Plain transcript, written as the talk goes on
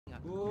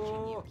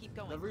Ooh, Keep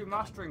going. they're Keep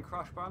remastering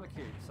Crash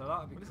Bandicoot, so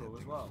that'd be cool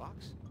as well.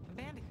 Fox? going. A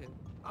Bandicoot.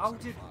 How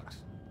Looks did... like a fox.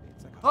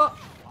 It's like a Huh?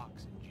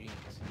 fox in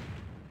jeans.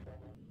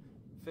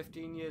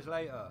 15 years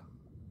later.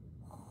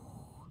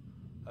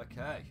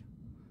 Okay.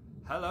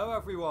 Hello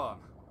everyone.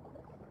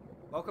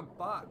 Welcome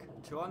back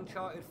to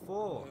Uncharted 4.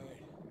 Alright.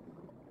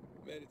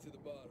 Made it to the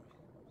bottom.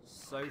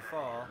 So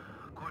far,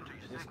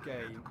 this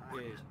game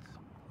is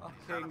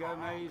fucking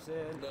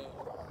amazing. No,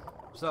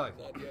 So, not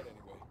yet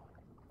anyway.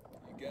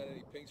 You got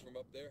any pings from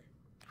up there?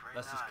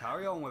 let's just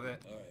carry on with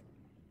it. Alright.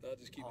 I'll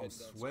just keep I'm heading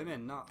down.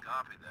 swimming, not...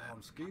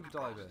 I'm scuba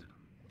diving.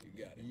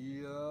 You got it.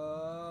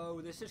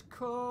 Yo, this is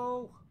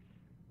cool.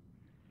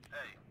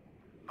 Hey,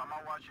 I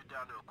might watch you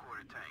down to a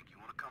quarter tank. You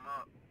wanna come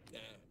up? Nah,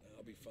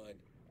 I'll be fine.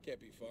 Can't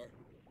be far.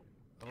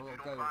 Oh, If you okay.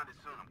 don't find it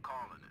soon, I'm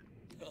calling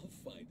it.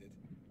 I'll find it.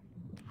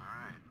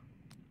 Alright.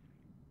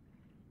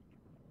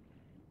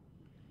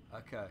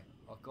 Okay,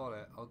 I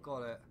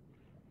got it.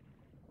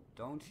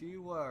 Don't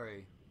you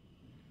worry.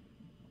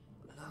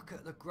 Look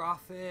at the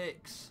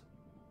graphics.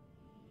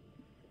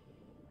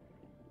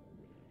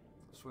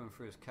 Swimming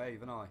through this cave,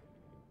 ain't I?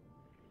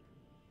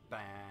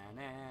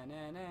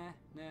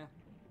 Ba-na-na-na-na-na-na.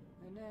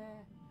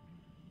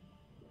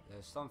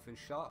 There's something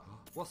sharp.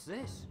 What's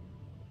this?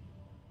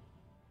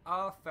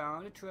 I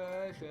found a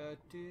treasure.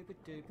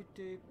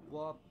 Doop-a-doop-a-doop.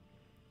 What?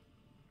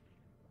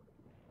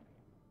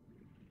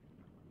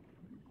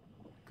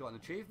 Got an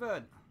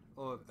achievement,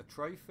 or a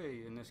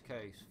trophy in this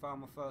case.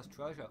 Found my first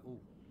treasure. Ooh,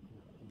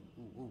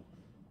 ooh, ooh, ooh.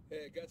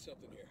 Hey, I got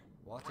something here.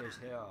 What is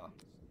here? No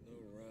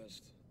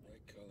rust, right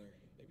color.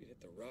 Maybe it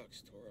hit the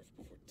rocks, tore off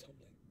before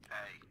tumbling.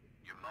 Hey,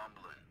 you're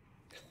mumbling.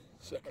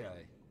 Sorry.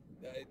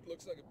 Okay, It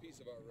looks like a piece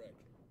of our wreck.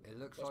 it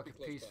looks Must like be a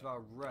close piece of by. our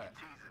wreck.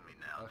 Teasing me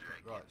now, Okay,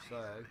 Drake. right, You're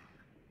so teasing me.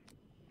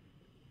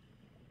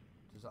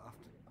 does that have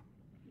to?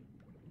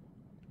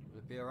 Will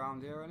it be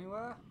around here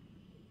anywhere?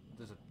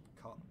 There's a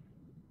car.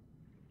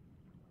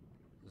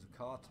 There's a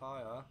car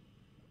tire.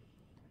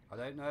 I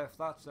don't know if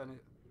that's any.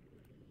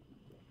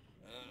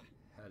 Ah,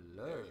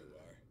 Hello. there you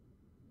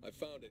are. I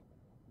found it.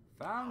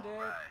 Found it.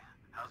 Alright,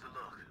 how's it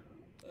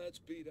look? It's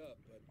beat up,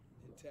 but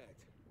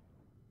intact.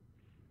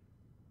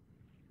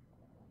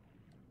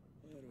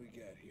 What do we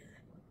got here?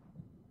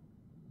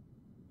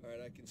 Alright,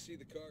 I can see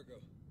the cargo.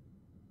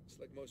 Looks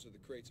like most of the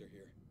crates are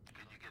here.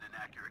 Can you get an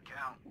accurate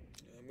count?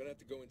 I'm gonna have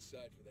to go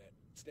inside for that.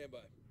 Stand by.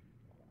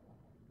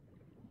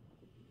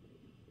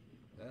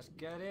 Let's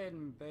get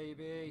in,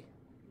 baby.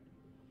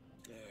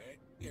 Alright,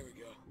 here we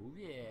go. Oh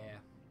yeah.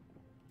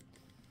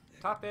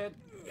 Tap in.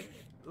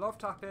 Love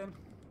tapping.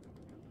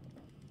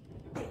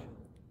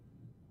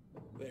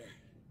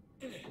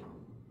 There.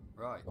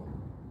 Right.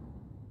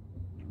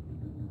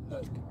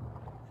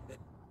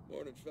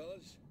 Morning,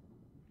 fellas.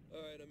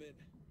 Alright, I'm in.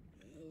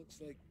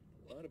 Looks like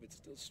a lot of it's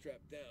still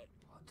strapped down.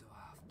 What do I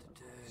have to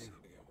Let's see, do?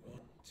 we got 1,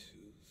 2,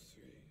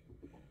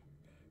 3, 4,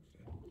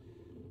 5,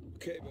 6.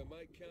 Okay, by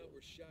my count,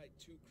 we're shy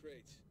 2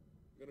 crates.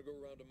 I'm gonna go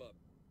round them up.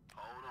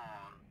 Hold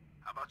on.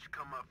 How about you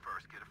come up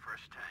first, get a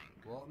fresh tank?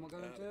 What am I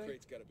going to The do?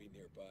 crate's gotta be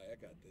nearby. I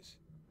got this.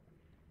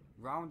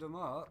 Round them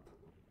up?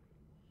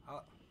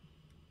 Ha!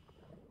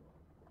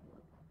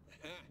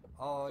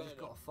 Oh, I Found just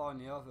one. got to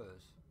find the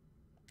others.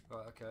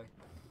 Right, okay.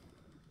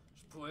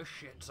 Just pull this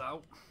shit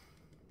out.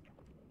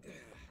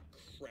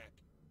 Crap.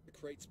 The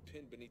crate's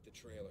pinned beneath the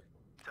trailer.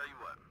 Tell you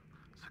what,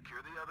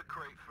 secure the other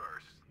crate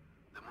first,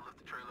 then we'll lift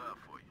the trailer up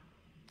for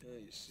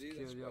you. You see,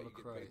 Secure that's the why other you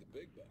get crate. paid the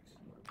big bucks.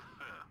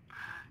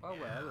 Oh,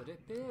 where would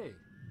it be?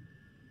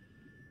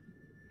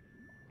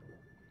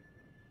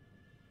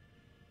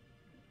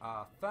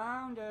 I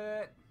found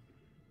it.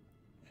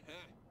 Ha!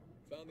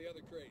 Found the other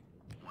crate.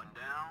 One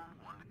down,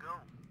 one to go.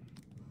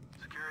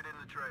 Secure it in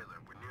the trailer.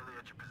 We're nearly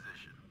at your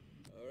position.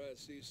 Alright,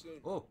 see you soon.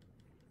 Oh.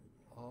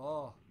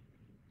 Oh.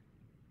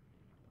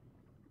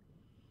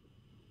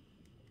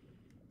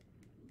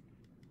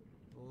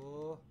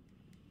 Oh.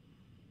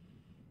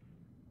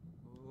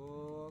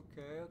 Oh,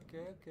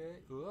 okay.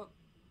 Oh.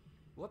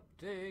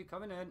 Whoop-dee,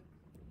 coming in.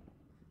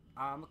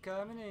 I'm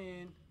coming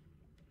in.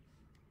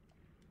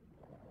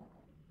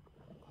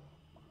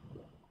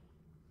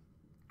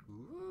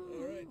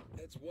 Ooh. Alright,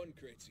 that's one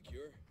crate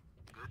secure.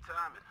 Good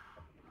timing.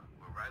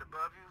 We're right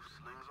above you.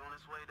 Sling's on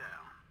its way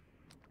down.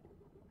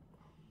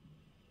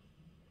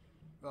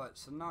 Right,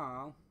 so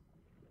now...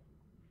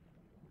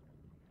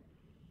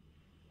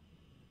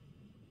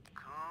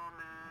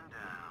 Coming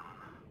down.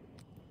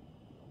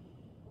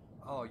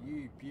 Oh,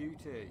 you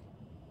beauty.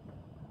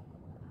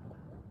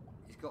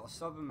 He's got a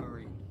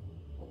submarine.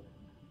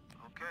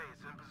 Okay,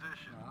 it's in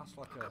position. No, that's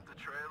like Hook a... up the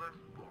trailer.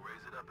 We'll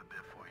raise it up a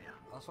bit for you.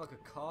 That's like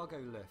a cargo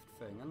lift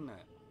thing, isn't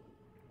it?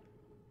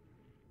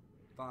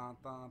 Bam,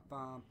 bam,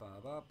 bam, ba,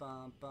 ba,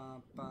 bam,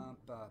 bam, bam,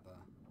 ba, ba.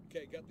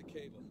 Okay, got the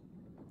cable.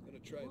 Gonna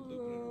try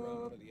looping it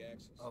around one of the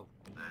axles. Oh,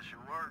 That should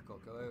work.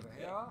 got to go over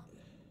here.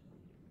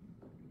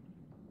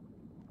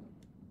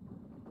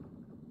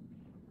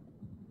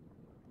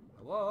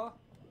 Hello?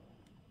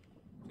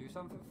 Do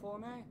something for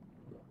me?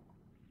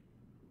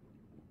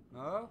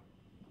 No?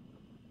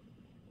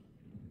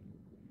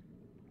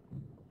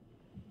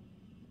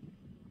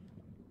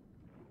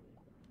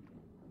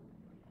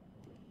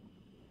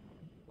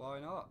 Why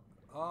not?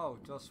 Oh,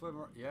 just swim.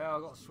 Yeah, I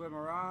got to swim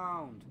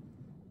around.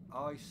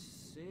 I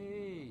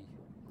see.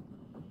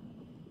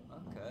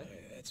 Okay.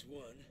 Alright, that's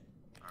one.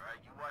 Alright,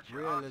 you watch your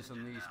Realism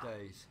oxygen these now.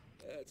 days.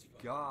 That's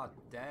fine. God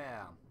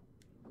damn.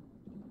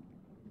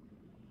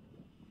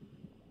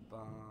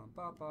 Ba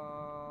ba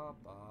ba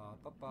ba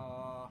ba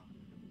ba.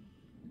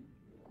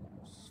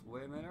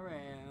 Swimming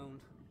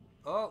around.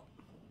 Oh!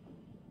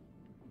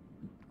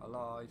 I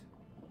lied.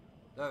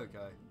 There we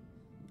go.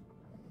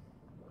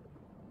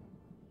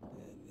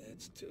 And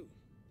that's two.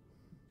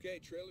 Okay,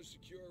 trailer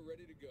secure,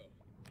 ready to go.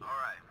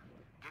 Alright,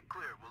 get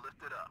clear, we'll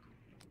lift it up.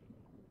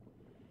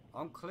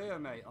 I'm clear,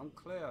 mate. I'm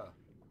clear.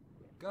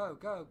 Go,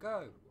 go,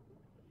 go.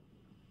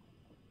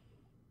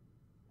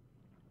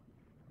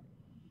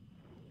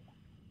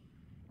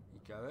 You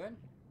going?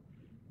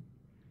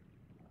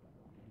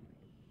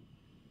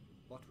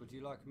 What would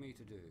you like me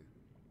to do?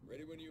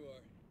 Ready when you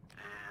are.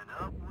 And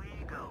up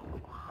we go.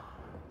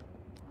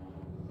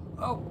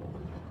 Oh!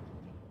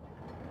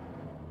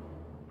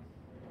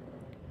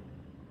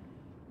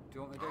 Do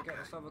you want me to go get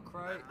this other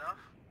crate? Enough?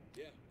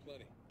 Yeah,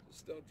 plenty.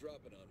 Just don't drop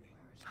it on me.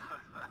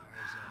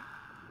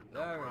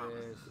 There it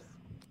is.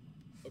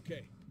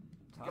 Okay.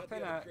 Got Tap the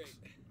in other X.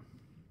 crate.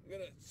 I'm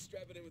gonna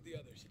strap it in with the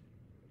others.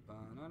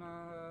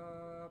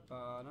 Banana,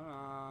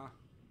 banana.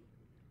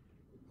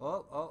 Oh,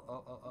 oh, oh,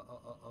 oh, oh, oh,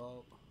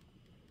 oh, oh.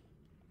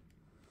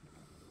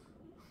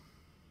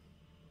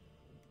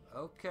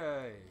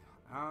 Okay,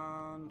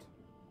 and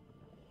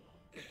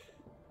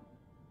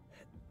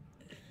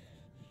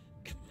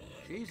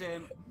she's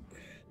in.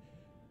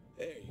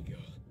 There you go.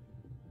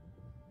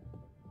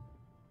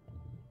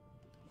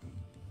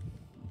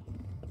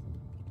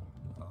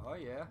 Oh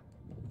yeah.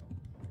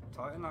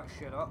 Tighten that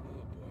shit up.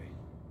 Oh boy.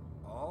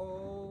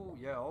 Oh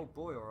yeah. Oh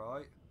boy. All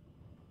right.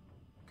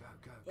 Go,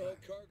 go, go. All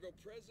cargo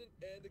present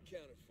and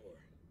accounted for.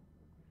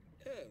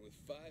 And with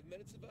 5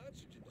 minutes of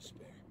oxygen to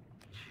spare.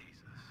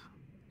 Jesus.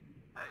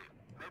 Hey,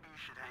 maybe you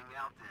should hang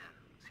out then.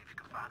 See if you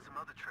can find some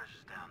other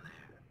treasures down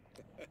there.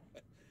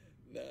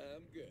 Nah,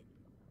 I'm good.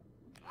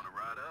 Wanna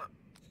ride up?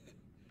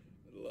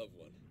 I'd love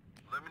one.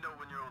 Let me know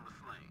when you're on the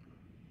sling.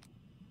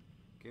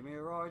 Give me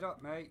a ride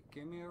up, mate.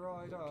 Give me a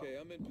ride up. Okay,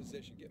 I'm in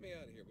position. Get me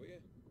out of here, will you?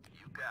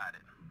 You got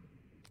it.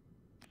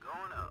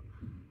 Going up.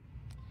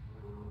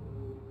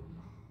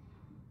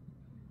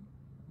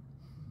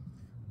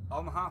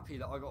 I'm happy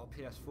that I got a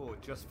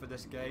PS4 just for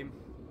this game.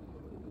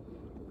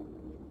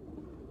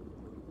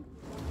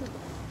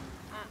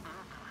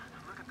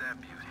 Look at that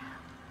beauty.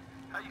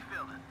 How you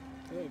feeling?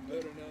 Oh,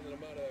 better now that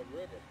I'm out of that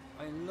river.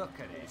 I mean, look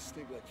at I it.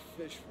 stink like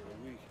fish for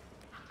a week.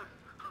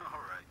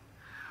 Alright.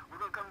 We're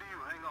gonna come to you.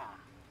 Hang on.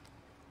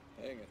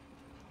 Hang it.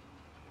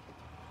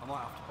 I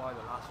might have to buy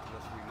the Last of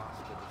Us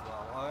remastered as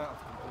well. I have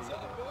What's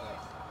completed up, it.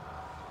 boys?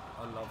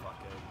 I love that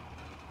game.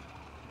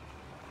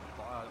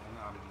 But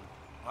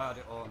I had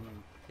it on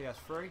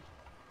PS3.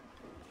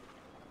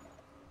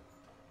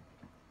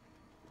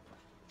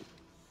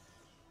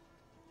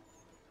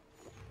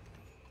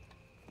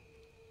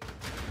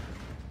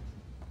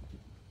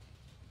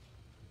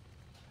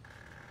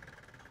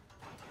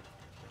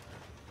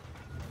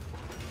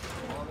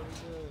 What are we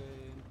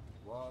doing?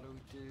 What are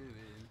we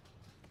doing?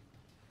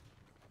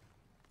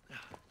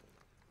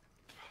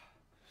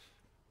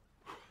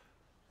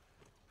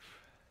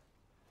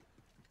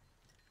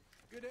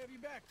 Good to have you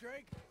back,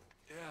 Drake.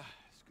 Yeah,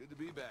 it's good to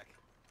be back.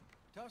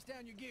 Toss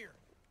down your gear.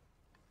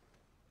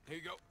 Here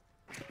you go.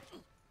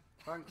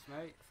 Thanks,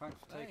 mate. Thanks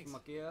for taking Thanks. my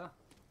gear.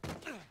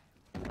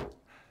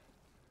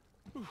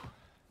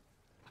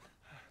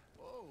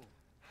 Whoa.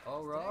 All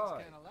Tank's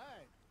right. kind of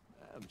light.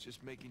 I'm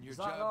just making your Is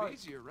that job like-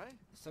 easier, right?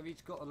 So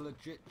he's got a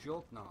legit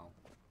job now.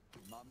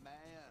 My man.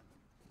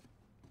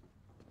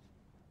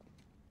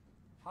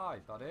 Hi,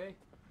 buddy.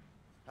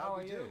 How How'd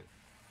are we you? do?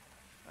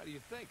 How do you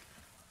think?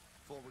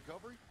 Full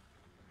recovery?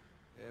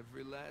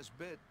 Every last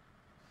bit.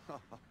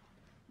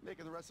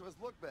 Making the rest of us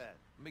look bad.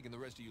 Making the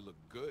rest of you look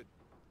good.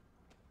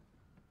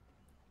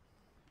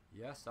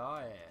 Yes,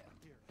 I am.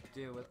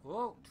 Deal with.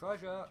 Oh,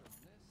 treasure.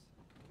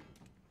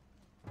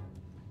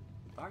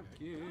 Thank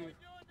you.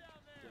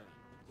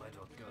 Let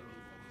her go.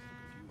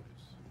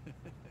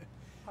 Computers.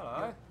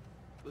 Hello.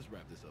 Let's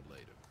wrap this up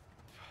later.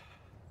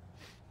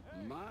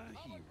 My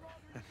hero.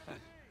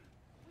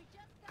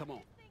 Come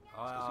on.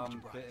 I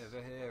am a bit of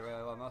a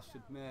hero, I must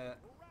admit.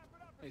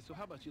 Hey, so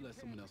how about you let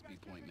someone else be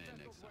point man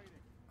next time?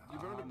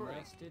 You've earned a I break.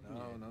 must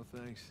admit. No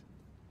thanks.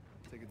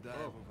 Take a dive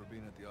Oh. over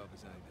being at the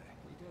office any day.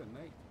 What are you doing,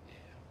 mate? Yeah,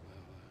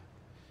 well,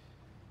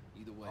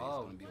 either way,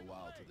 Oh. it's gonna be a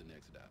while to the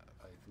next dive.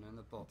 Opening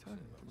the Tell boxes.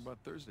 you, think about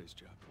Thursday's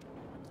job.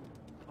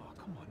 Oh,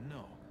 come on,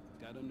 no.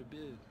 Got under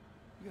bid.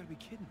 You gotta be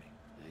kidding me.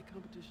 Hey,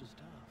 competition's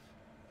tough.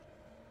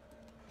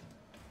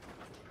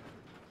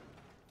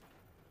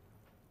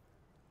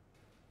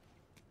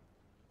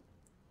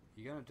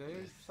 You gonna do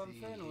Let's something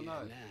see or no?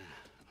 here now.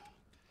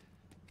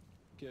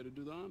 Care to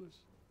do the honors?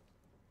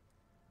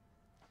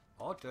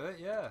 I'll do it,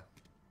 yeah.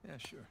 Yeah,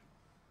 sure.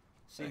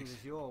 Seems Thanks.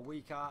 as you're a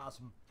weak ass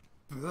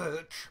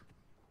bitch.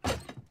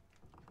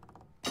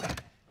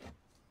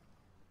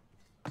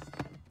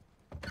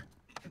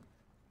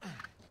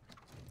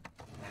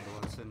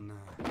 in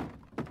there.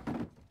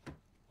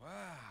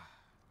 Wow.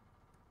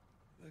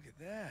 Look at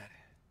that.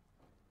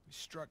 We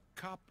struck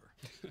copper.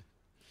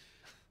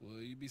 Well,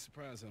 you'd be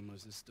surprised how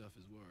much this stuff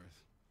is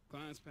worth.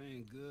 Client's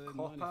paying good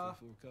money Copper, for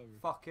full recovery.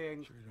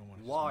 fucking Sure you don't want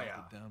to just wire.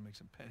 melt it down, make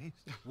some pennies?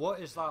 What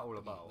is that all Come on,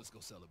 about? let's go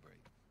celebrate.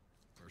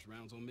 First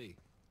round's on me.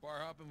 Bar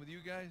hopping with you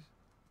guys?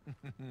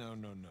 No.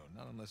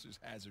 Not unless there's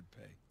hazard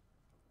pay.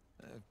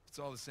 If it's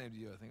all the same to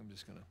you, I think I'm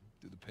just gonna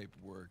do the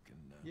paperwork and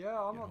Yeah,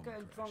 I'm get not home getting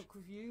and crash. drunk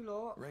with you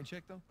lot. Rain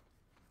check though?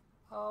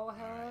 Oh All right,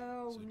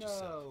 hell suit no.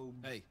 yourself.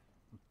 Hey,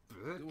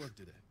 good Bitch. work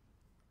today.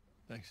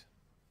 Thanks.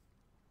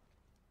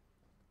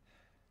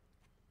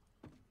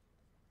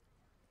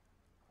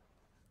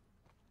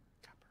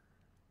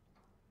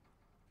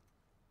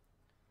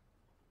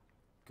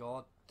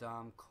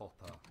 Goddamn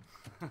copper.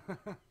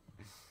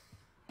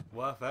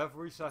 Worth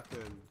every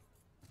second.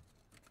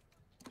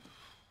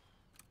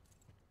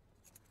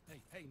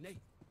 Hey, Nate.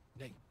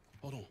 Nate,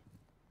 hold on.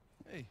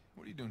 Hey,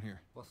 what are you doing here?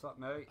 What's up,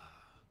 mate?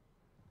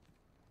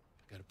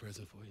 Got a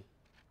present for you.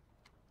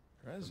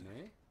 For Present?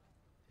 me?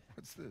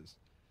 What's this?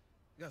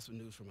 Got some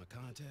news from my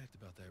contact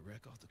about that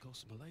wreck off the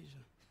coast of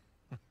Malaysia.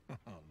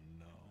 Oh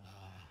no.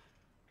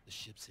 The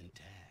ship's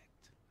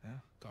intact. Yeah?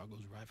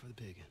 Cargo's right for the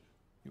picking.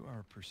 You are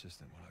a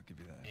persistent one, I'll give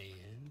you that.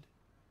 And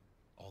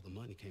all the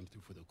money came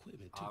through for the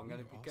equipment, too. I'm gonna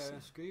We're be all going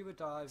set. scuba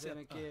diving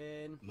Except,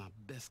 again. My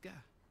best guy.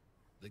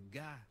 The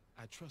guy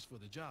I trust for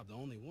the job, the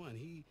only one.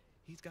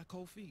 He's got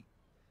cold feet.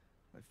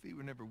 My feet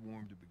were never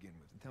warm to begin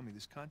with. And tell me,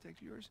 this contact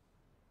of yours?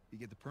 You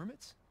get the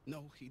permits?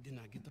 No, he did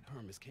not get the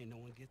permits. Can't no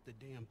one get the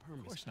damn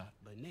permits. Of course not.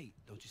 But Nate,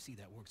 don't you see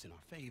that works in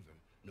our favor?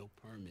 No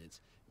permits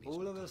means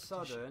All no of a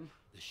competition. sudden,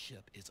 The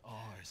ship is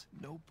ours.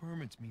 No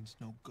permits means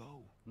no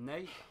go.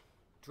 Nate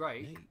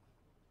Drake Nate, is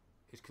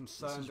this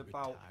concerned is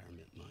about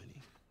retirement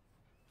money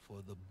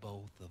for the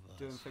both of us.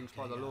 doing things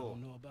by the okay? law. I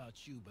don't know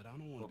about you, but I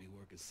don't want Well, to be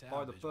working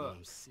by the salvage when I'm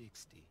book.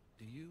 60.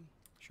 Do you?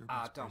 Sure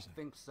I beats don't prison.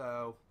 think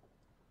so.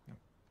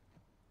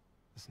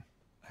 Listen,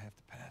 I have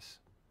to pass.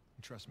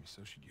 And trust me,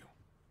 so should you.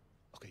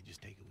 Okay,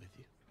 just take it with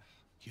you.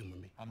 Humor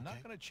me. I'm not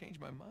okay? gonna change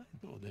my mind.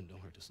 No, then don't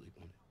hurt to sleep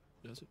on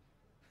it. Does it?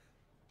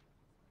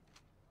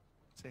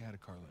 Say hi to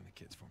Carla and the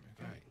kids for me,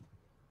 okay? All right.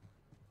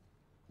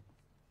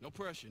 No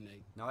pressure,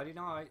 Nate. Nighty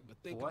night. But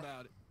think boy.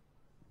 about it.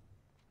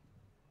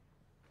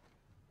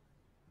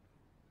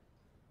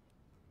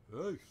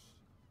 Peace.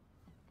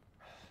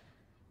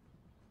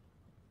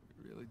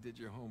 You really did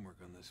your homework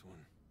on this one.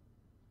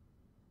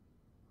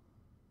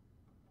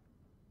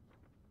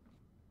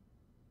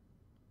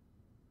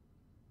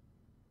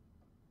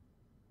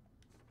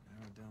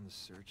 Narrow down the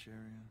search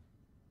area.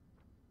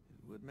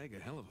 It would make a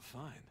hell of a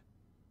find.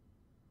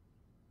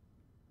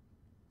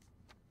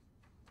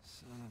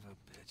 Son of a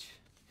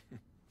bitch.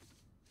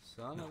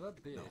 Son of a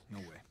bitch. No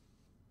way.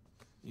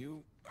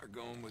 You are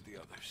going with the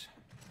others.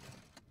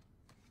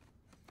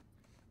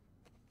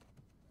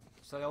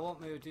 So they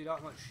want me to do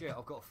that much shit,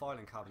 I've got a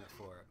filing cabinet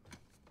for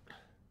it.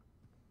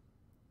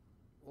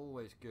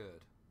 Always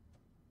good.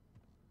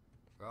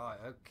 Right,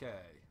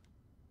 okay.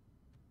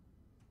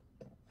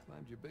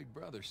 Climbed your big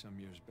brother some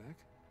years back.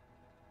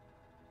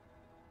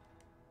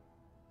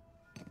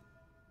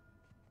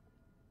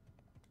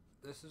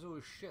 This is all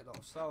the shit that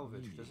I've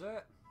salvaged, is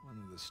it?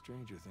 One of the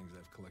stranger things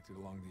I've collected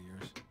along the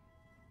years.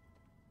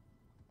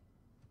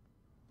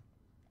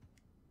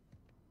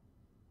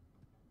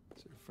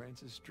 Sir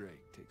Francis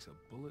Drake takes a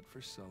bullet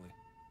for Sully.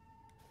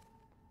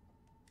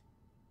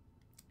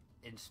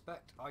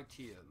 Inspect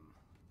item.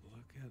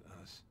 Look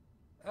at us.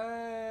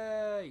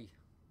 Hey!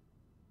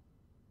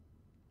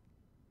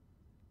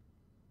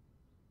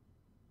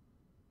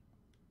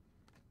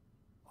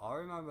 I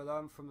remember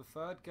them from the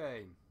third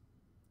game.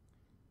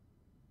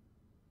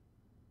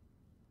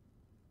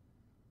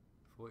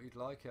 Thought you'd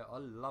like it. I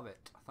love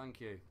it. Thank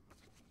you.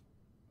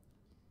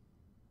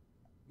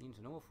 Means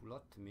an awful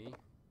lot to me.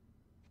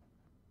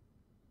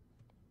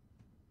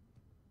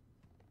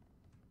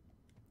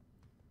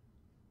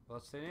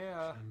 What's in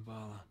here?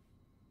 Shambhala.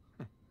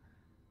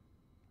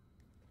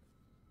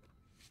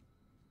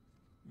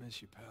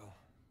 Miss you, pal.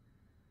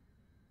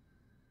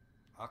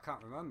 I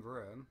can't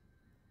remember him.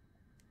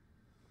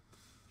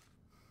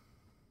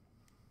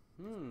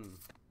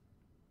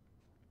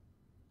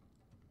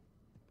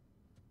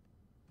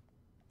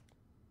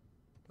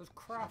 There's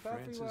crap Sir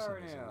Francis everywhere and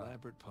in his here.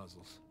 elaborate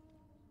puzzles.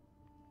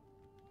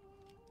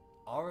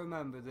 I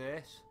remember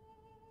this.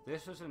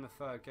 This was in the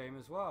third game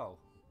as well.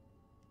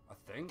 I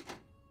think.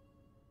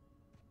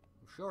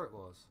 I'm sure it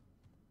was.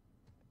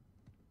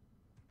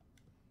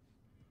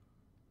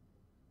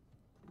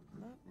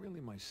 Not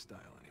really my style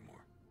anymore.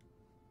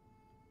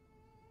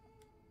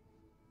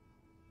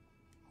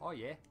 Oh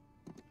yeah.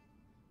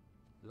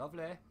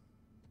 Lovely.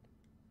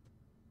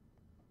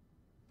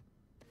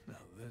 Now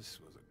this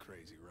was a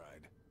crazy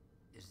ride.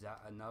 Is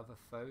that another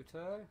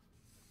photo?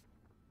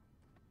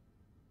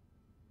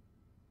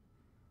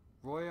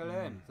 Royal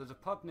Inn. There's a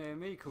pub near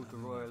me called the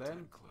Nothing Royal left Inn.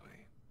 on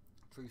Chloe.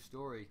 True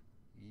story.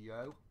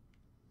 Yo.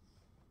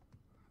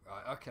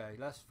 Right, okay,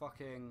 let's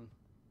fucking...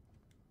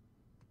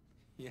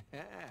 Yeah.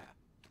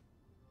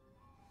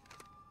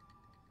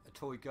 a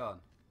toy gun.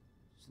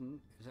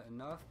 Is it a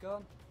Nerf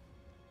gun?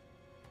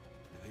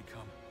 Here they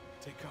come.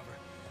 Take cover.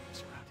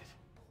 Surrounded.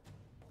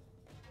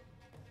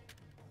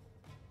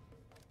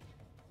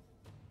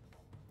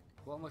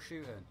 What am I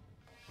shooting?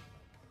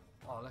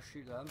 Oh, let's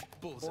shoot them.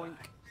 Bullseye. Boink.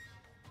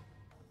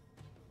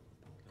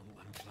 Don't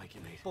let him flank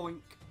you, mate. Boink.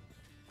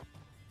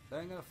 They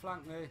ain't gonna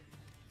flank me.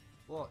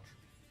 Watch.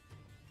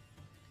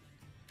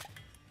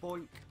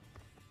 Boink.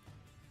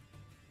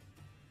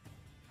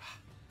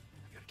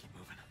 I gotta keep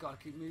moving. Gotta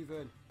keep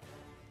moving.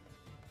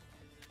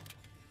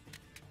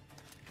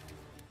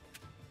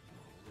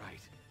 All right.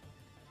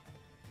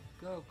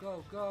 Go,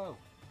 go, go.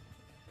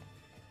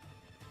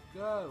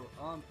 Go.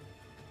 I'm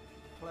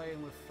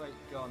playing with fake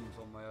guns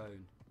on my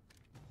own.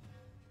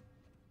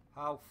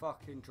 How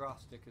fucking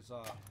drastic is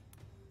that?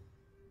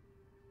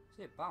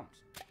 See it bounce.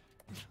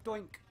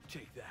 Doink.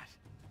 Take that.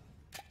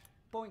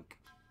 Boink.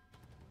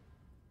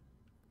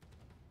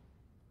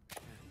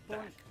 That.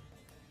 Boink.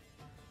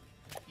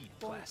 Eat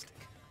Boink. plastic.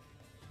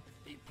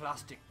 Eat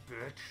plastic,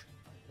 bitch.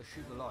 Let's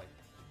shoot the light.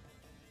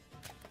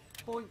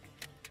 Boink.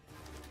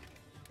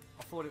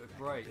 I thought it would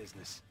break.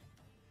 Business.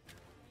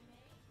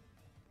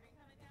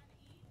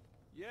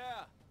 Yeah.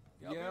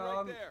 I'll be Yeah,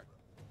 right there.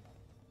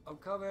 I'm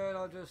coming.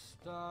 I just,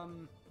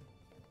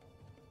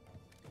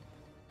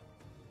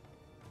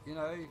 you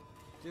know,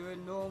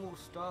 doing normal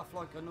stuff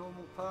like a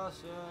normal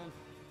person.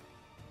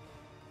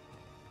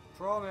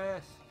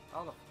 Promise.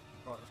 How the...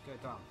 Right, let's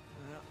go down.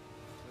 Yeah.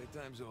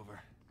 Playtime's over.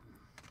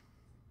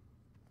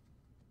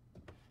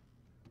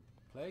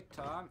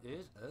 Playtime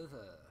is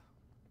over.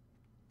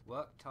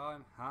 Work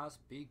time has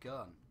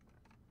begun.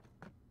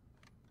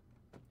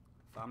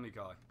 Family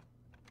Guy.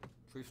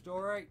 True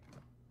story.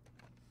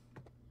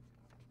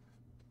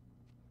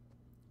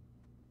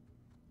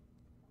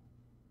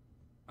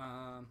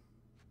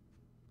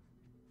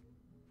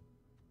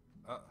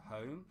 At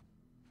home.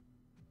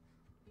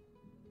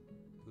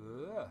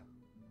 Ugh.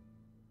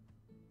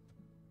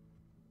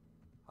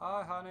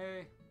 Hi,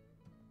 honey.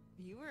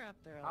 You were up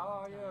there a How long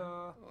are time. you?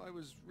 Well, I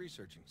was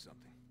researching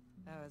something.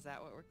 Oh, is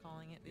that what we're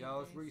calling it these Yeah, I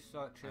was days?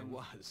 researching. I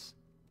was.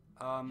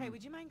 Hey,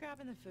 would you mind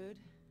grabbing the food?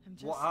 I'm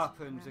just What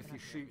happens if wrapping you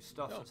up here. shoot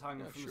stuff No, that's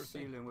hanging yeah, from sure the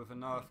thing. ceiling with a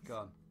Nerf Thanks.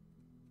 gun?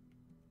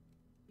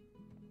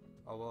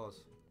 I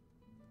was.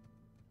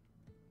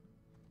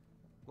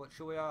 What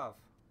shall we have?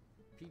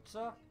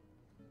 Pizza?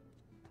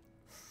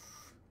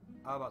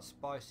 How about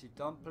spicy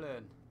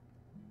dumpling?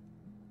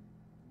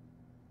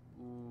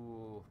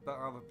 Ooh, better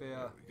have a beer.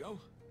 There we go.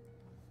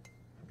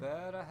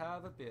 Better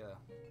have a beer.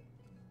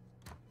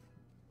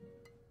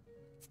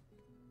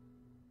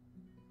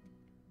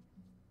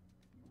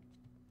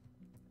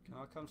 Can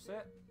I come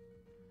sit?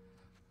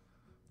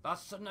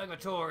 That's a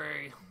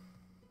negatory.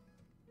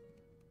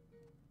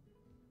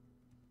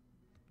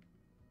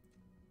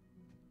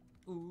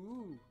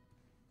 Ooh.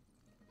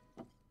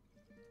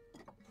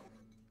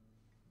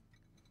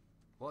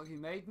 What have you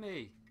made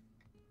me?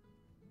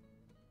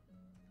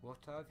 What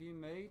have you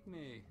made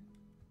me?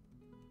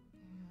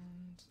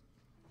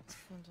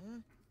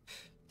 And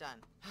done.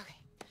 Okay.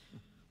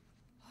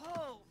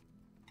 Oh,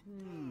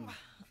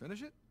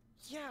 Finish it?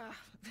 yeah.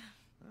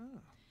 Oh.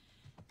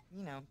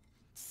 You know,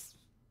 it's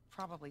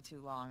probably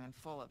too long and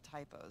full of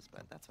typos,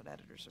 but that's what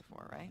editors are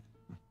for, right?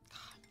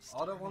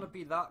 I don't want to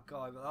be that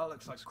guy, but that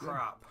looks like That's good.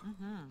 crap.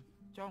 Mm-hmm.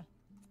 So,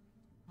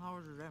 how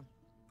was your day?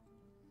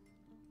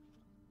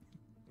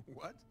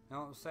 What? You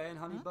know what I'm saying,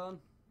 honey Huh? bun?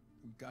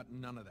 Got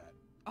none of that.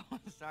 Oh,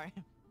 sorry.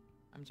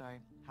 I'm sorry.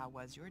 How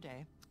was your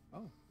day?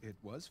 Oh, it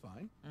was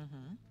fine.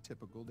 Mm-hmm.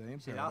 Typical day in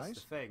See, paradise.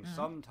 that's the thing. Mhm.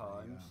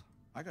 Sometimes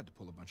I got to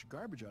pull a bunch of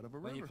garbage out of a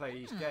when you river. play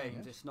these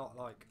games, it's not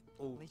like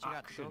all At least you got to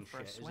action go for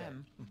shit, a is it?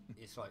 swim.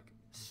 It's like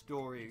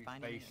story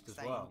Finding any based as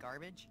exciting well.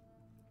 garbage?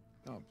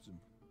 Oh, it was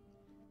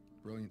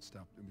brilliant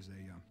stuff. It was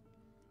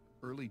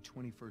a early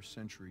 21st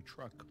century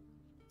truck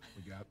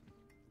we got.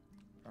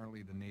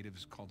 Apparently the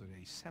natives called it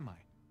a semi.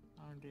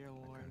 Oh, dear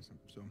Lord.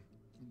 So,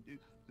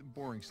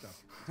 boring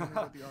stuff. Tell me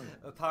about the art.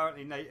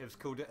 Apparently natives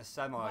called it a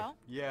semi. Well-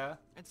 Yeah.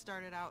 It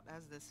started out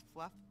as this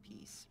fluff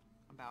piece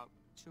about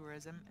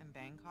tourism in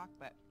Bangkok,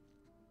 but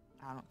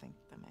I don't think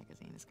the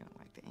magazine is going to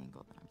like the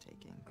angle that I'm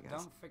taking I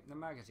because don't think the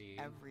magazine.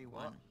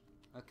 everyone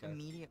Okay.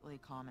 immediately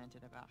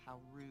commented about how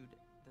rude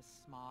the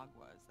smog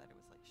was, that it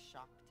was like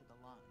shock to the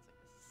lungs,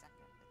 like the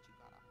second that you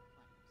got off the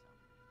plane.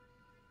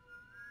 So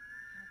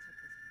kind of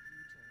took this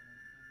U-turn in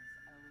this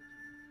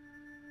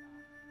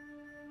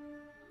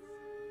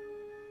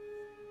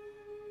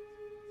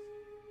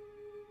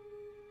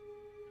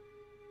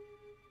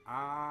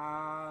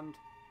And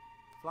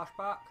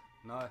flashback?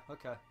 No.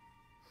 Okay.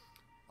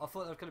 I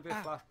thought there was going to be a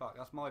Ah. flashback.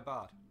 That's my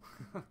bad.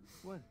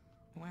 What?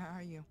 Where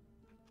are you?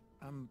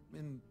 I'm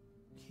in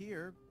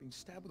here being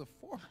stabbed with a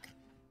fork.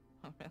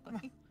 Oh,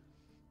 really?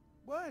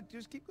 What?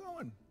 Just keep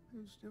going.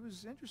 It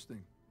was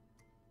interesting.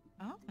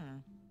 Oh,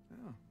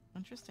 Yeah.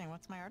 interesting.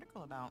 What's my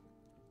article about?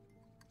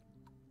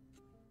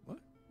 What?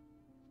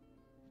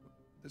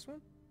 This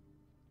one?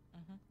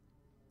 Mm-hmm.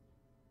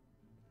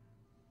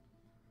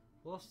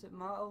 What's it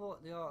matter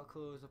what the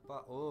article is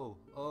about?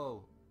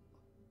 Oh.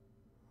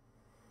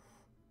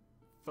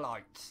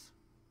 flights.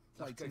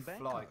 Let's Flights go in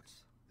Bangkok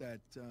flights. that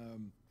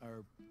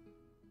are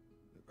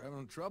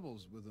having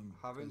troubles with them.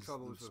 Having 'cause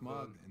troubles of with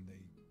smog them. and they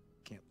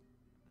can't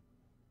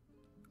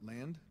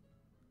land.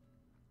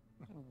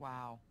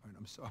 Wow. All right,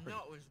 I'm sorry.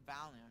 No, it was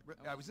Valiant.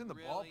 It I was in the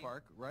really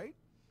ballpark, right?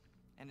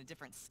 in a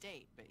different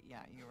state, but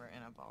yeah, you were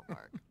in a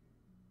ballpark.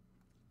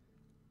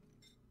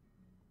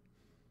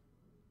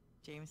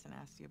 Jameson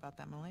asked you about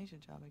that Malaysia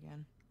job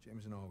again.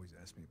 Jameson always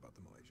asks me about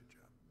the Malaysia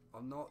job.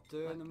 I'm not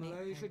doing the Look, mate, I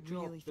Malaysia really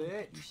job, think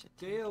that you bitch. should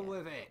take Deal it.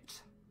 with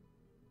it.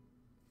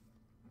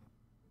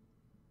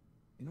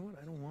 You know what?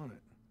 I don't want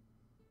it.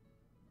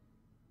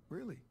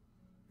 Really.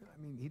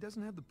 I mean, he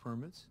doesn't have the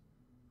permits.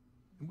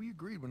 And we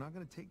agreed we're not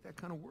going to take that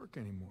kind of work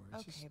anymore.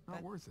 It's just Okay, not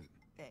but- worth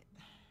it.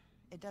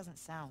 It doesn't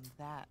sound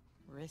that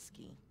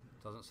risky.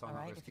 Doesn't sound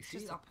Alright, like if risky. it's See,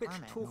 just that a bitch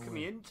permit. talking No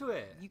me way. into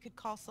it. You could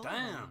call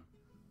Sullivan. Damn.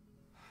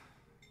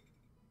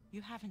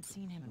 You haven't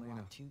seen him in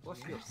Elena, what, 2 What's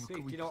your years? Could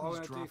speak? we You know what I'm please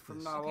going to do drop from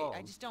this? now Okay, on?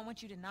 I just don't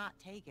want you to not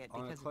take it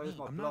I'm going because to of close me.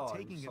 my I'm not blinds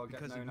taking it so I get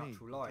because no of me,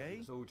 natural light. okay?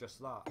 It's all just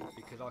that.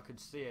 Because I can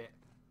see it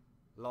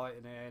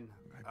lighting in. I And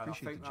I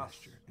appreciate think the that's,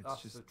 gesture. It's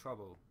that's just- the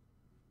trouble.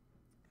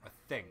 I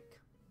think.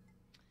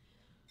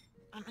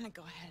 I'm gonna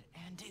go ahead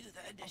and do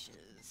the dishes.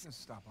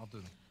 Stop, I'll do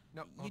them.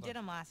 No, You did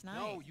them last night.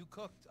 No, you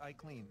cooked. I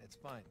cleaned. It's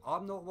fine.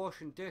 I'm not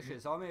washing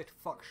dishes. I'm here to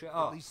fuck shit At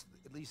up. least,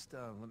 let me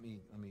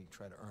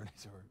try to earn it or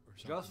something.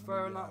 Just Let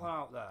throwing me, that one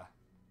out there.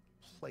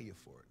 Play you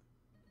for it.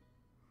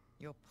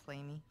 You'll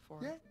play me for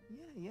Yeah, it?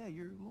 yeah,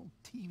 your little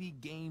TV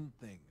game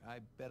thing. I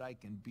bet I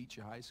can beat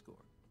your high score.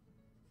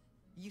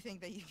 You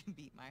think that you can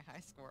beat my high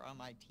score on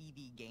my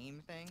TV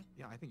game thing?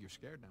 Yeah, I think you're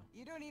scared now.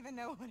 You don't even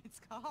know what it's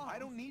called. I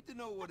don't need to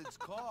know what it's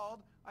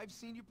called. I've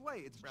seen you play.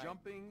 It's Right.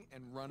 jumping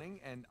and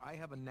running, and I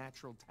have a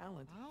natural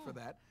talent for Oh,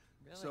 that.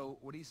 really? So,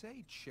 what do you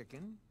say,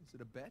 chicken? Is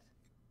it a bet?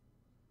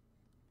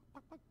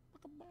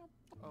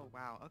 Oh,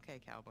 wow. Okay,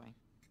 cowboy.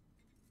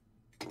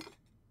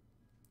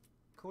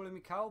 Calling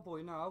me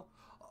cowboy now.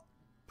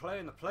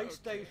 Playing the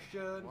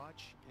PlayStation.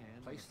 Watch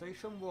and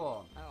PlayStation 1.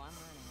 Oh, I'm learning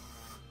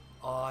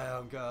all I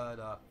am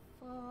gonna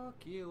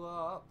fuck you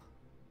up.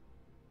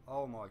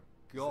 Oh my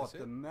god, this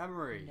the it?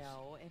 memories.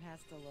 No, it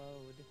has to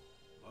load.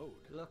 load.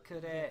 Look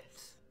at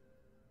it.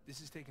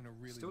 This is taking a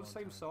really Still long the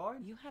same time.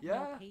 sign? You have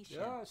yeah, no patience.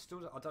 Yeah, it's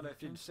still. I don't know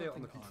if you can Turn see it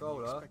on the something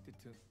controller, You expect it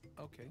to...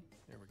 Okay,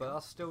 there we but go.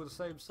 that's still the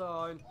same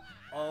sign.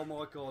 Oh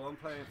my god, I'm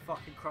playing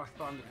fucking Crash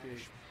Bandicoot.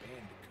 Bandicoot.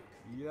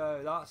 Yeah,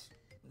 that's Is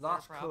there a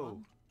cool.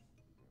 problem?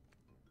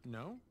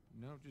 No,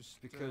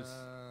 just Because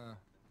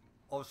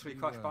Obviously, You,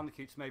 Crash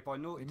Bandicoot's made by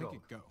Naughty they make Dog.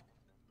 it go.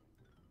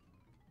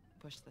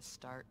 Push the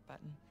start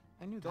button.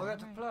 I knew Do I that.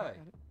 get to Alright,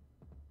 play?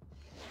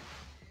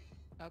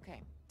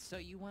 Okay, so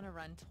you want to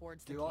run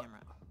towards the Do I- camera.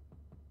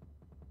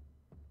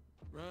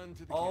 Run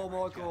to the Oh camera. my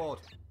Got it. god,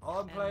 I'm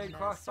And playing the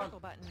Crash circle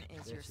Bandicoot. button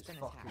is your This is spin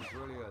fucking attack.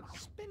 brilliant.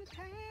 Spin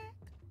attack.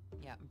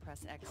 Yeah, and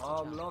press X to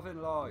I'm jump.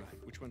 loving life.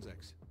 Right, which one's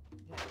X?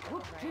 Yeah,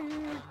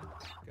 right,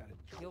 Got it.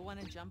 you'll want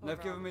to jump They've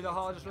over given all me the the kids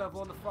hardest and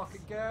level on the jump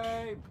fucking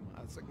game. Come on,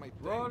 that's like my thing.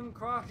 Run,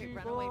 Crashy Okay,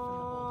 run away from the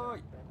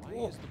boulder. boy.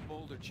 Why is the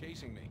boulder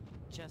chasing me?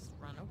 Just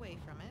run away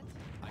from it.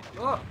 I did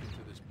Oh. not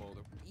into this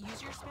boulder.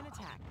 Use your spin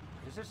attack.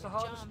 Is this the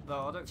hardest? Jump,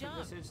 No, I don't jump.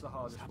 think this is the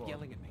hardest Stop one.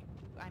 yelling at me.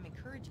 I'm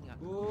encouraging you. I'm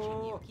encouraging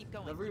Ooh, you. Keep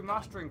going. they're keep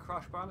remastering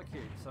Crash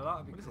Bandicoot, so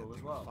that'd be What is cool that as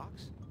thing, well. a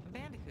fox? going.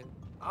 Bandicoot.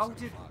 How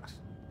It's did? a fox.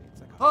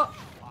 It's like a Huh?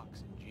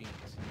 fox in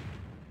jeans.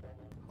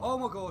 Oh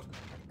my god!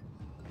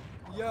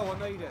 Yo, I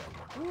made it!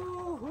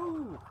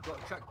 Woohoo!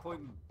 Got a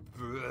checkpoint,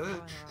 Going bitch. the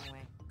wrong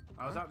way.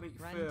 How does that make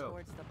you Run feel?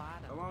 towards the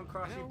bottom. Come on, I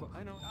Crashy know, boy.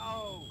 I know.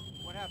 Oh,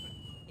 what happened?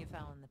 You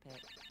fell in the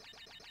pit.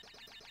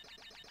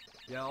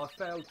 Yeah, I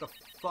failed the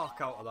fuck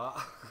out of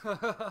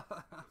that.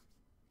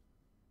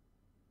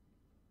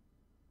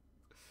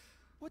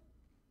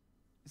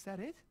 Is that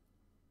it?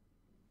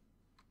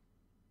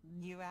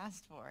 You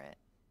asked for it.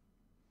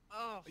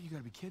 Oh. You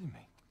gotta be kidding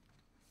me.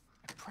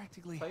 I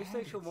practically had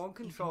PlayStation it. 1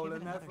 controller give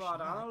it another never had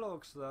shot.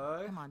 analogs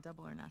though. Come on,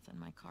 double or nothing.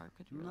 My car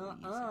could really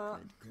use Nuh-uh. a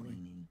good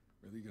cleaning.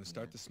 Really, you gonna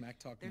start the smack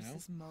talk There's now?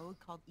 this mode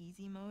called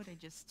Easy Mode. I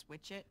just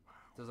switch it.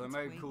 There's a It's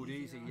mode way called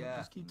easier Easy, on yeah.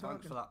 Just keep Thanks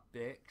talking. for that,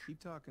 bitch. Keep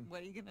talking.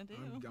 What are you gonna do?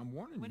 I'm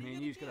warning What are you. Me you and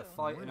gonna you's do? gonna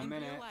fight in a in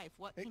minute. real life,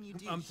 what Hey, can you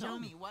do? I'm Show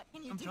telling me. you. What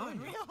can you I'm do telling in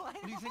you. real life?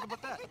 What do you think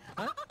about that?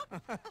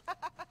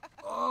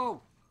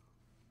 Oh!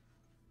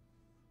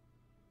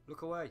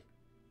 Look away.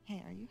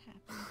 Hey, are you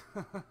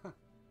happy?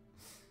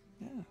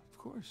 Yeah, of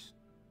course.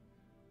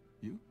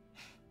 You?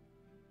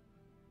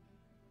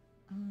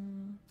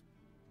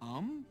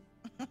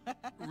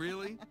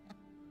 Really?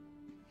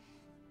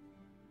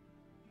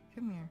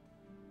 Come here.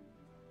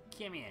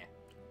 Come here.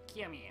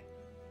 Come here.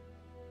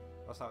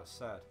 That's how it's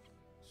said.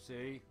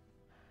 C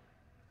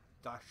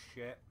dash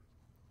shit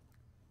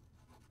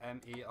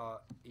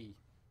M-E-R-E.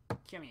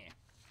 Come here.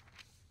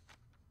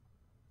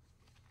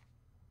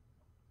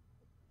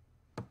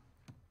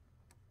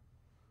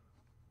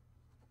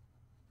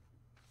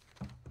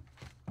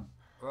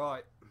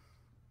 Right.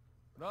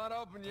 Not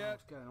open yet.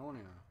 What's going on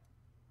here?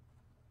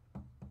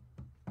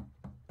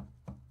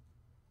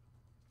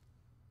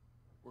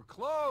 We're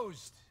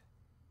closed.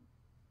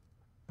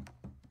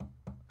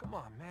 Come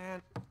on,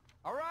 man.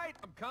 All right,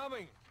 I'm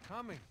coming.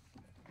 Coming.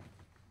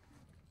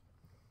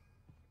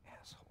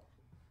 Asshole.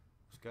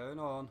 What's going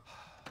on?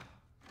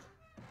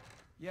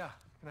 Yeah,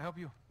 can I help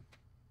you?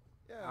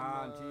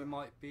 Yeah, And you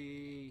might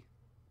be...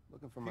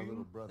 looking for my who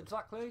little brother.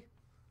 exactly?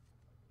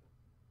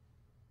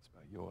 It's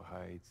about your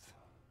height,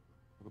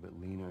 a little bit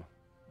leaner,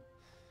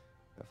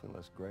 definitely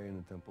less gray in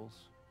the temples.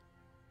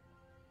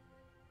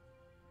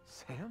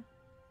 Sam?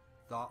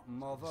 That See you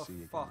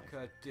again,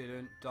 motherfucker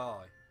didn't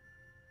die.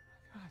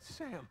 God,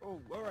 Sam. Oh,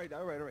 all right.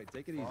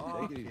 Take it easy.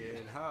 Take it easy.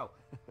 Fucking hell.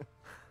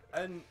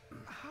 And,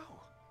 How?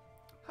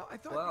 How? I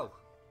thought... well,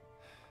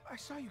 I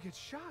saw you get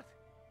shot.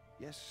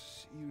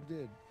 Yes, you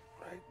did.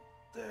 Right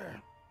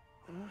there.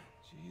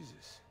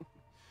 Jesus.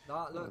 that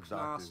Well, looks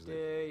doctors,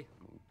 nasty.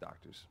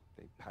 Doctors,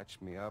 they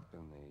patched me up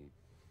and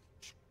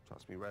they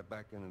tossed me right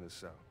back into the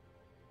cell.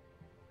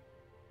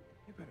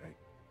 Yeah, but I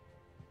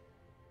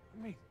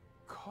made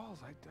calls.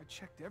 I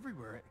checked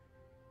everywhere.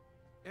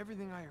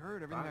 Everything I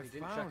heard, everything Well, I you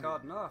didn't found, check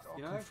hard enough, all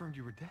you know? confirmed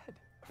you were dead.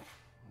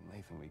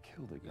 Nathan, we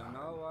killed a guy. You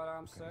know what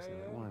I'm So they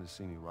saying? wanted to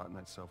see me rot in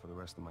that cell for the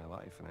rest of my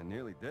life, and I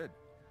nearly did.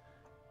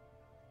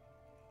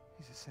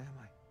 Jesus, Sam,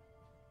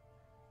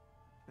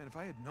 man, if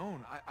I had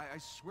known, I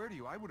swear to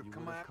you, I would have You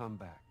come would have out. come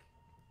back.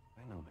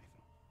 I know, Nathan.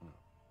 I know.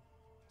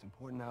 What's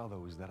important now,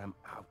 though, is that I'm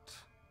out.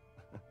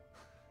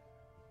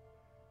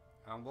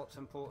 And what's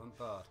important,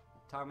 Bud?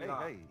 Tell me Hey,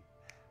 that. hey.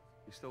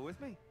 You still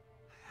with me?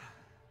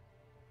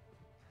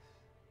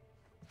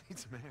 Need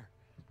some air.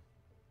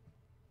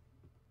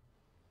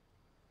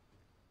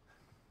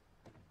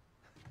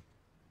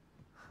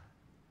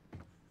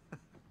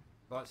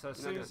 Right, so as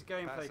You're soon not as the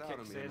gonna gameplay pass out on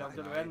kicks me in, tonight, I'm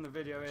going are to you? end the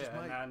video Just here,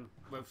 and might. then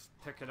we'll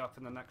pick it up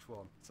in the next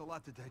one. It's a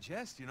lot to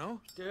digest, you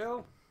know?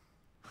 Deal?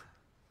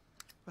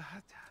 But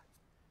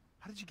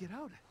how did you get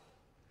out?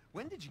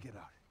 When did you get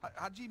out?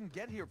 How'd you even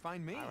get here?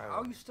 Find me? All right.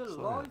 How are you still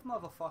Slow alive,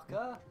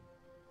 motherfucker?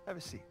 Have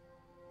a seat.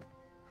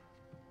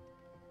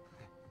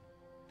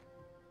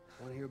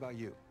 I want to hear about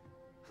you.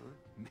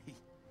 Me?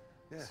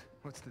 Yeah.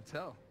 What's to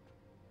tell?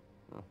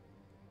 Well,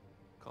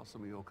 call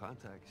some of your old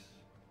contacts.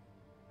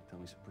 Tell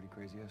me some pretty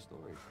crazy-ass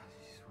stories.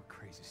 Jeez, what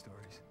crazy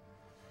stories.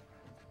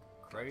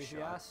 Crazy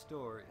Shot, ass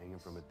story. Hanging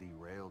from a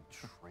derailed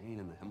train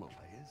in the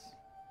Himalayas.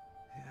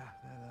 Yeah,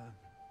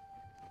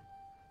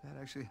 that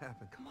actually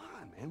happened. Come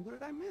on, man. What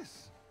did I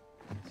miss?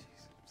 Jeez,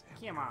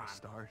 Sam, Come where do I on.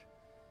 Start.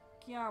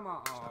 Come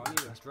on. Oh, I need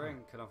a drink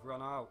and I've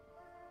run out.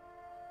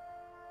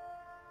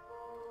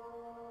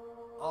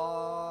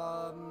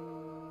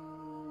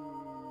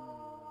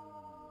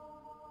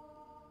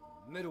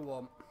 Middle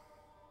one.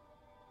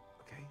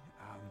 Okay.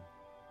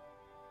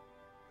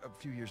 A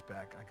few years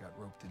back, I got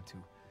roped into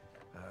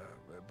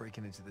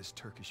breaking into this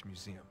Turkish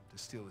museum to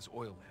steal this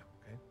oil lamp.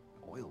 Okay.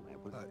 Oil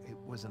lamp. What It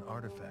was an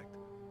artifact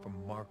from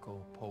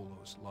Marco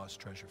Polo's lost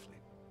treasure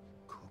fleet.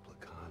 Kublai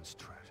Khan's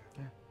treasure.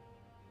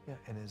 Yeah,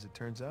 and as it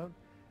turns out,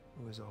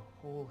 there was a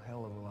whole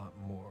hell of a lot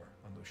more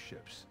on those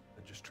ships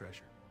than just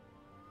treasure.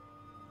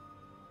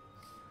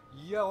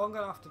 Yo, I'm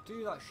gonna have to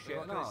do that shit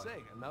What can now. I say?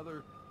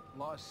 Another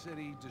lost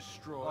city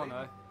destroyed. Oh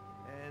no.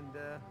 And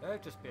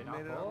They've just been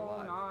made up it out all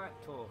alive. night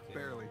talking.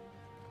 barely.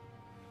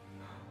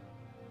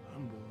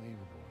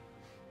 Unbelievable.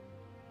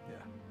 Yeah.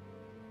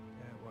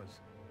 Yeah, it was.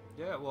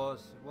 Yeah, it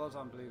was. It was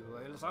unbelievable.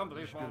 It was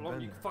unbelievable how have long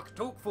been you there. could fucking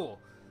talk for.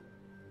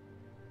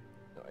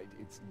 No,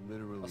 it's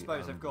literally I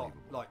suppose they've got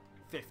unbelievable. like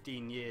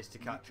 15 years to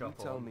catch you up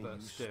tell on, me but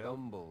you still.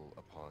 stumble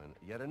upon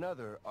yet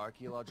another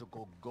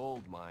archaeological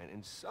gold mine,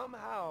 and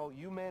somehow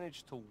you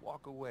manage to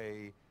walk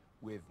away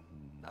with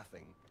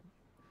nothing.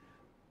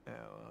 Yeah,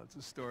 well, it's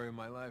a story of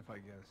my life, I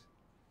guess.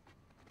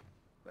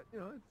 But, you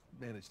know,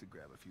 I managed to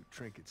grab a few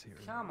trinkets here.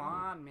 and Come there.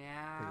 on, Paid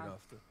man.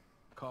 off the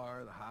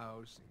car, the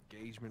house,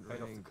 engagement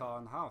Paid off ring. the car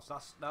and the house.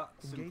 That's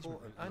Engagement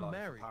important. ring. in I'm life,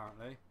 married.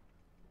 Apparently.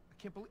 I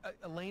can't believe...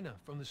 Elena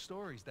from the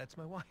stories, that's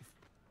my wife.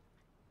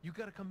 You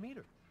gotta come meet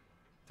her.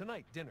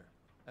 Tonight, dinner.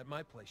 At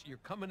my place. You're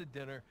coming to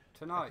dinner.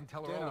 Tonight, I can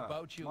tell her dinner, all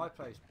about you. My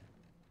place.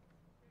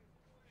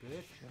 Bitch.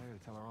 Yeah, I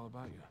gotta tell her all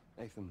about you.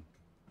 Nathan,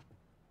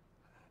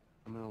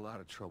 I'm in a lot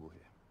of trouble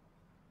here.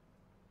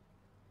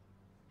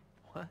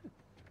 What?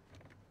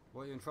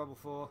 What are you in trouble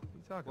for? What are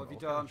you talking What have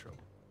about? you What kind done? of trouble?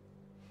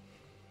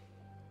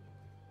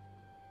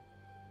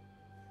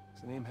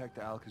 Does the name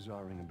Hector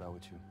Alcazar ring a bell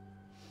with you?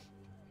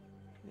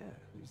 Yeah,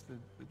 he's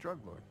the drug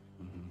lord.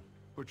 Mm-hmm.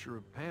 Butcher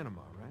of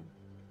Panama, right?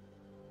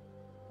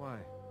 Why?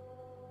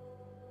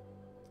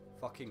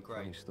 Fucking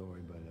Funny great.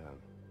 story, but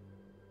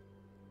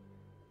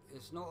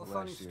It's not a Last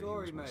funny year he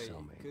story, was my mate,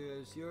 cellmate.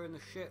 because you're in the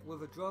shit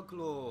with a drug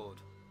lord.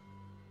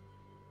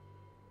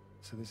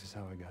 so this is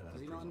how I got out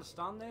Does of he not prison.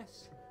 understand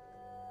this?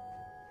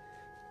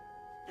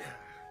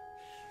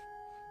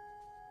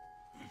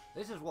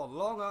 This is one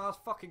long ass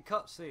fucking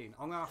cutscene.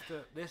 I'm gonna have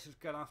to. This is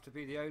gonna have to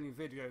be the only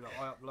video that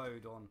I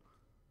upload on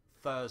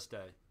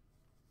Thursday.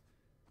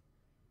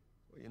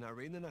 Well, you're not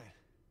reading tonight?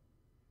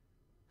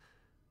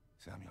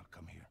 Samuel,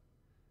 come here.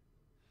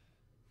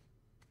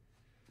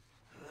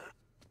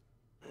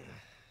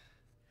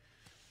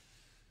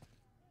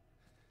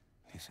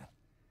 Listen.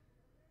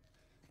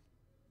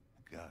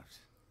 God.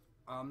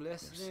 I'm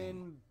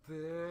listening, Well,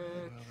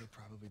 bitch. they're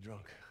probably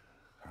drunk.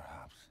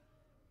 Perhaps.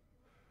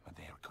 But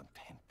they are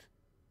content.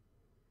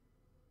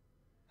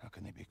 How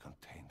can they be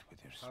content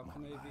with their How small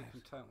can they be lives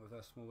content with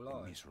their small and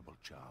lives? miserable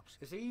jobs?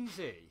 It's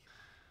easy.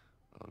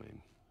 I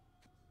mean,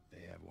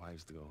 they have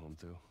wives to go home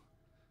to.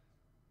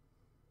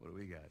 What do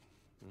we got?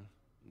 Huh?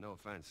 No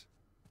offense.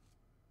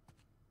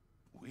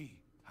 We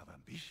have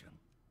ambition.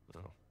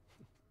 No.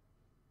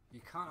 You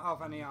can't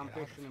have any Get out of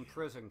ambition in here.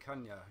 prison,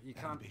 can you? You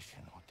can't. Ambition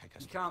will take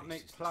us You to can't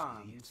make places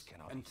plans Leeds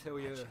cannot until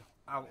even you're imagine.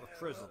 out of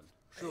prison.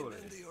 Surely.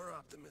 Amen to your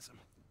optimism.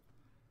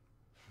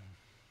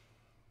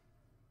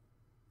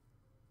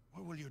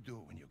 What will you do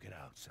when you get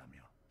out,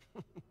 Samuel?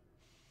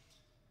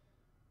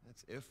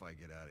 That's if I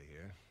get out of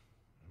here.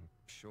 I'm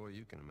sure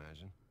you can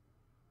imagine.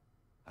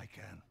 I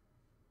can.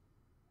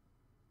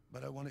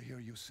 But I want to hear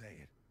you say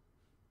it.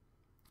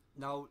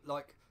 Now,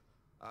 like,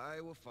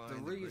 I will find the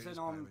the reason greatest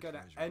I'm pirate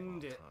gonna treasure of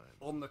end all it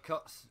time, on the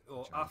cuts or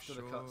which I'm after the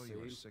sure you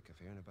were cutscene sick of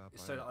hearing about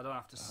is by so that now. I don't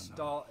have to no.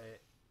 start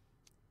it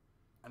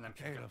and then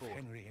pick Tale it of up.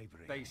 Henry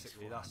Avery.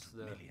 Basically, and his that's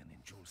 400 the. million in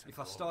jewels and If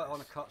I start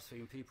on a gold.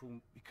 cutscene, people,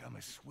 Become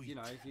a sweet you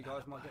know, you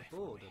guys might lullaby get for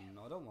bored, me. and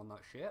I don't want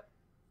that shit.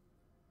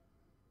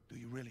 Do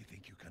you really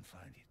think you can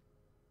find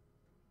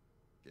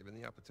it? Given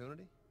the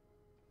opportunity?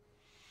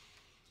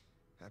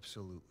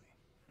 Absolutely.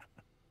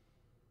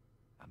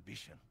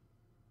 Ambition.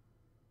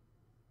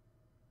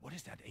 What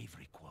is that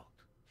Avery quote?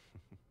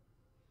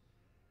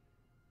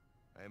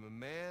 I am a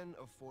man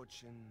of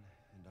fortune,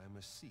 and I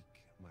must seek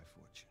my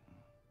fortune.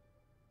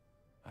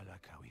 I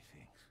like how he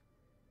thinks.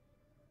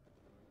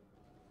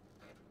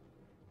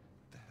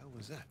 What the hell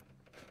was that?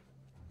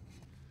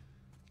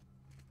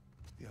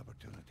 The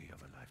opportunity of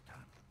a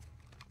lifetime.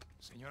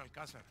 Señor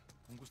Alcázar,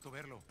 un gusto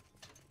verlo.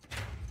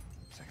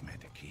 Sáqueme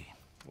de aquí.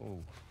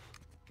 Whoa.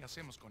 ¿Qué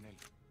hacemos con él?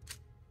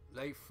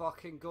 They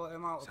fucking got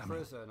him out of Samuel.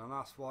 prison, and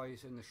that's why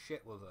he's in the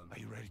shit with them. Are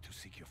you ready to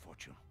seek your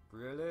fortune?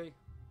 Really?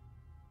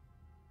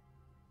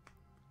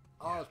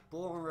 I was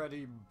born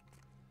ready,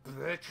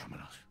 bitch.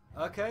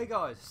 Vámonos. Okay,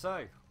 guys,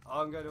 so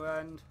I'm going to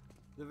end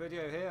the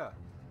video here.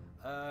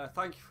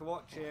 Thank you for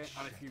watching,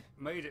 and if you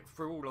made it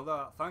through all of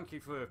that, thank you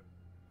for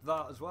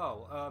that as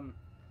well.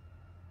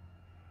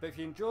 But if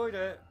you enjoyed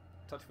it,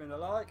 touch me on the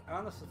like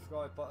and the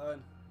subscribe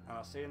button, and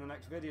I'll see you in the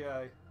next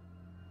video.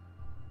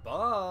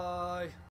 Bye!